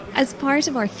As part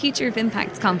of our Future of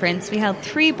Impacts conference, we held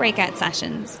 3 breakout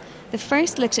sessions. The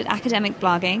first looked at academic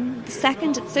blogging, the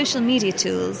second at social media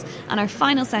tools, and our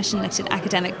final session looked at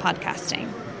academic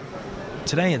podcasting.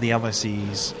 Today at the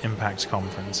LSE's Impacts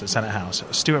Conference at Senate House,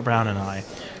 Stuart Brown and I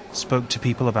spoke to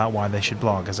people about why they should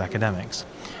blog as academics.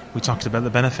 We talked about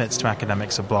the benefits to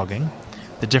academics of blogging,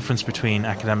 the difference between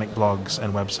academic blogs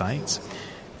and websites,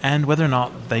 and whether or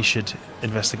not they should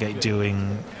investigate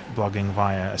doing blogging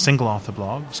via a single author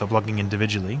blog, so blogging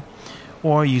individually,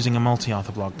 or using a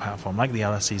multi-author blog platform like the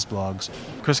LSE's blogs.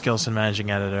 Chris Gilson,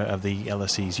 managing editor of the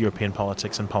LSE's European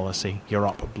Politics and Policy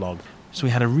Europe blog. So we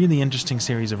had a really interesting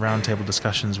series of roundtable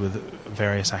discussions with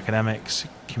various academics,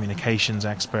 communications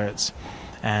experts,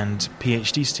 and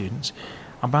PhD students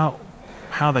about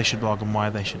how they should blog and why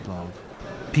they should blog.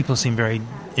 People seem very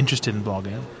interested in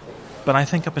blogging, but I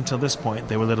think up until this point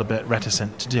they were a little bit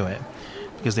reticent to do it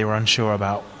because they were unsure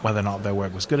about whether or not their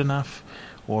work was good enough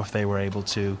or if they were able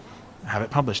to have it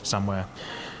published somewhere.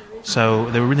 So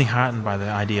they were really heartened by the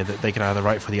idea that they could either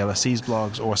write for the LSE's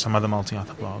blogs or some other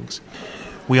multi-author blogs.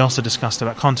 We also discussed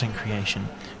about content creation.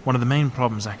 One of the main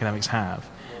problems academics have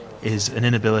is an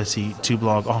inability to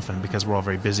blog often because we're all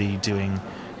very busy doing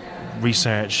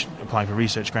research, applying for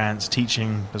research grants,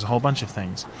 teaching. There's a whole bunch of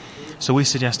things. So we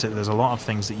suggested there's a lot of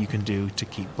things that you can do to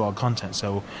keep blog content.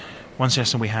 So one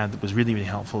suggestion we had that was really, really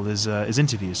helpful is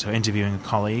interviews. So interviewing a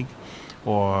colleague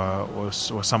or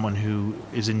someone who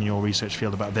is in your research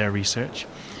field about their research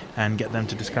and get them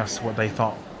to discuss what they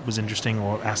thought was interesting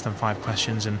or ask them 5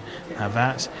 questions and have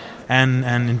that. And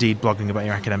indeed blogging about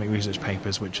your academic research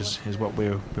papers, which is what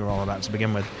we're all about to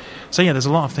begin with. So yeah, there's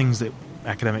a lot of things that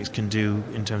academics can do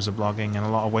in terms of blogging and a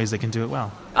lot of ways they can do it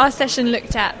well. Our session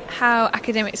looked at how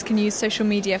academics can use social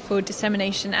media for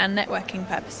dissemination and networking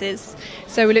purposes.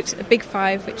 So we looked at the big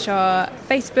 5, which are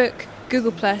Facebook,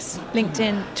 Google+,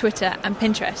 LinkedIn, Twitter and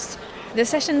Pinterest. The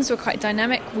sessions were quite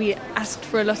dynamic. We asked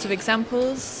for a lot of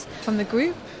examples from the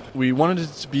group. We wanted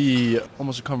it to be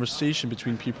almost a conversation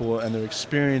between people and their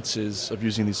experiences of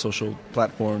using these social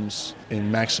platforms in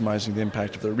maximizing the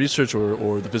impact of their research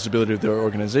or the visibility of their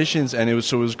organizations. And it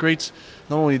was great.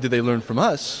 Not only did they learn from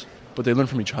us, but they learned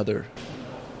from each other.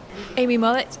 Amy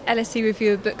Mollett, LSE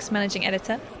Review of Books Managing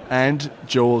Editor. And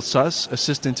Joel Suss,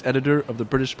 Assistant Editor of the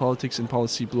British Politics and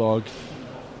Policy blog.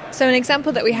 So an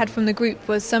example that we had from the group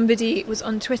was somebody was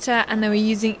on Twitter and they were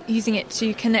using it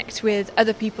to connect with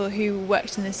other people who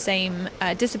worked in the same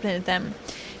discipline as them.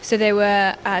 So they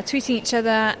were tweeting each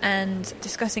other and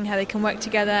discussing how they can work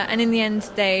together, and in the end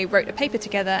they wrote a paper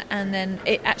together and then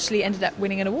it actually ended up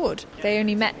winning an award. They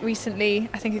only met recently,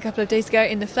 I think a couple of days ago,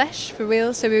 in the flesh, for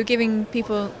real, so we were giving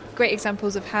people great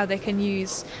examples of how they can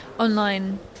use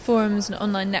online forums and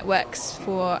online networks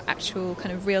for actual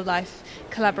kind of real-life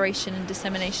collaboration and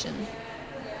dissemination.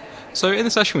 So in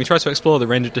the session we try to explore the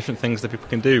range of different things that people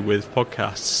can do with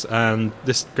podcasts, and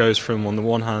this goes from, on the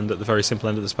one hand, at the very simple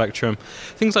end of the spectrum,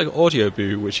 things like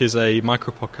Audioboo, which is a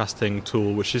micro-podcasting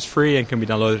tool which is free and can be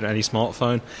downloaded on any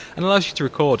smartphone and allows you to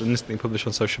record and instantly publish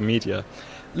on social media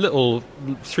little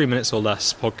 3 minutes or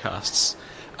less podcasts.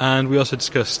 And we also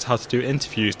discussed how to do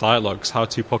interviews, dialogues, how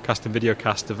to podcast and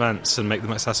videocast events and make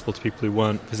them accessible to people who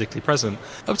weren't physically present.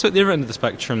 Up to at the other end of the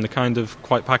spectrum, the kind of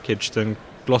quite packaged and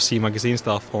glossy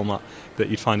magazine-style format that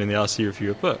you'd find in the LSE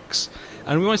Review of Books.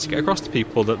 And we wanted to get across to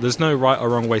people that there's no right or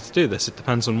wrong way to do this. It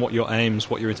depends on what your aims,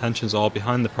 what your intentions are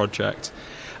behind the project.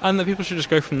 And that people should just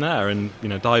go from there and,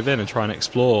 dive in and try and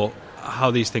explore how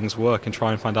these things work and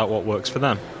try and find out what works for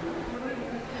them.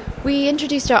 We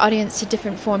introduced our audience to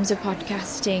different forms of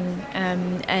podcasting,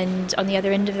 and on the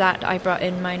other end of that I brought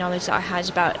in my knowledge that I had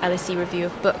about LSE Review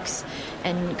of Books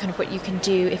and kind of what you can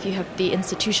do if you have the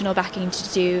institutional backing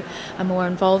to do a more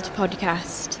involved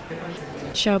podcast.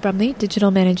 Cheryl Brumley,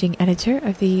 Digital Managing Editor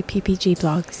of the PPG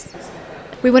blogs.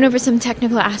 We went over some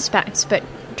technical aspects, but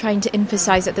trying to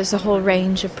emphasize that there's a whole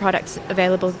range of products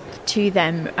available to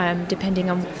them, depending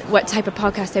on what type of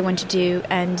podcast they want to do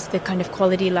and the kind of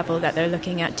quality level that they're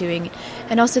looking at doing,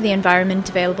 and also the environment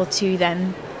available to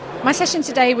them. My session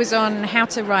today was on how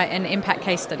to write an impact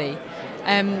case study.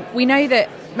 We know that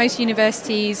most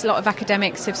universities, a lot of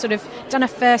academics have sort of done a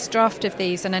first draft of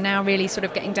these and are now really sort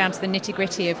of getting down to the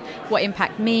nitty-gritty of what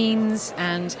impact means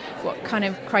and what kind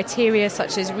of criteria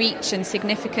such as reach and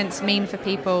significance mean for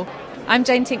people. I'm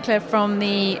Jane Tinkler from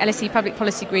the LSE Public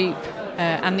Policy Group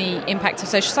and the Impact of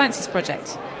Social Sciences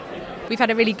project. we've had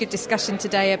a really good discussion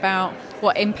today about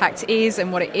what impact is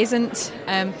and what it isn't,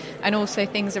 and also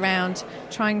things around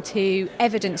trying to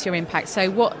evidence your impact. So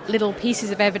what little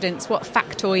pieces of evidence, what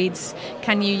factoids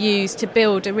can you use to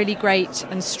build a really great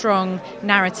and strong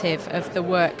narrative of the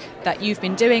work that you've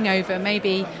been doing over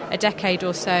maybe a decade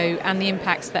or so and the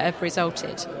impacts that have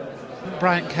resulted?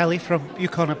 Brian Kelly from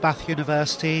UConn at Bath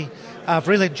University. I've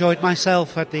really enjoyed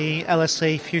myself at the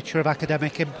LSE Future of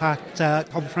Academic Impact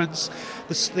conference.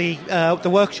 The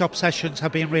workshop sessions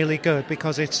have been really good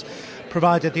because it's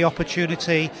provided the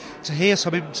opportunity to hear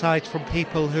some insights from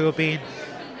people who have been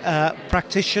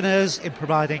practitioners in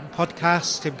providing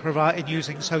podcasts, in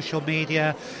using social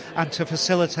media, and to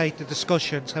facilitate the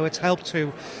discussion. So it's helped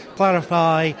to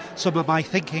clarify some of my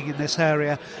thinking in this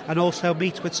area, and also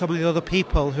meet with some of the other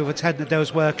people who've attended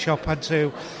those workshops and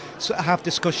to have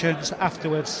discussions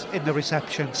afterwards in the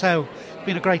reception. So it's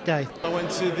been a great day. I went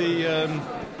to the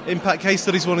Impact Case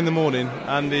Studies one in the morning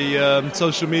and the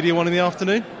social media one in the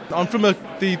afternoon. I'm from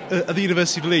the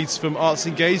University of Leeds, from Arts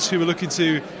Engaged, who are looking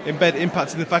to embed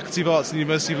impact in the Faculty of Arts in the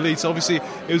University of Leeds. So obviously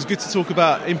it was good to talk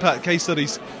about Impact Case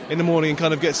Studies in the morning and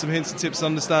kind of get some hints and tips and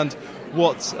understand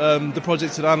what the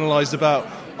project had analysed about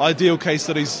ideal case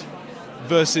studies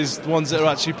versus the ones that are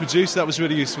actually produced. That was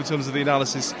really useful in terms of the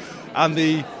analysis. And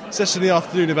the session in the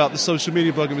afternoon about the social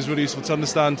media blogging was really useful to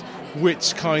understand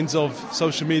which kinds of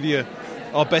social media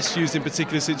are best used in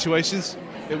particular situations.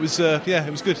 It was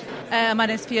good. My name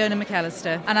is Fiona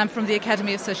McAllister and I'm from the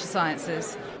Academy of Social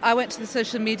Sciences. I went to the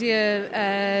social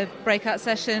media breakout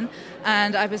session,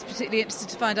 and I was particularly interested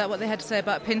to find out what they had to say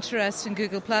about Pinterest and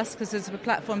Google+, because those were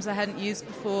platforms I hadn't used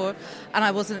before, and I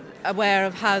wasn't aware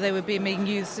of how they were being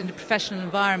used in professional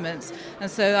environments. And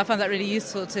so I found that really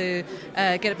useful to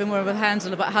get a bit more of a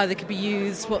handle about how they could be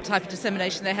used, what type of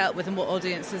dissemination they help with, and what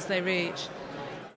audiences they reach.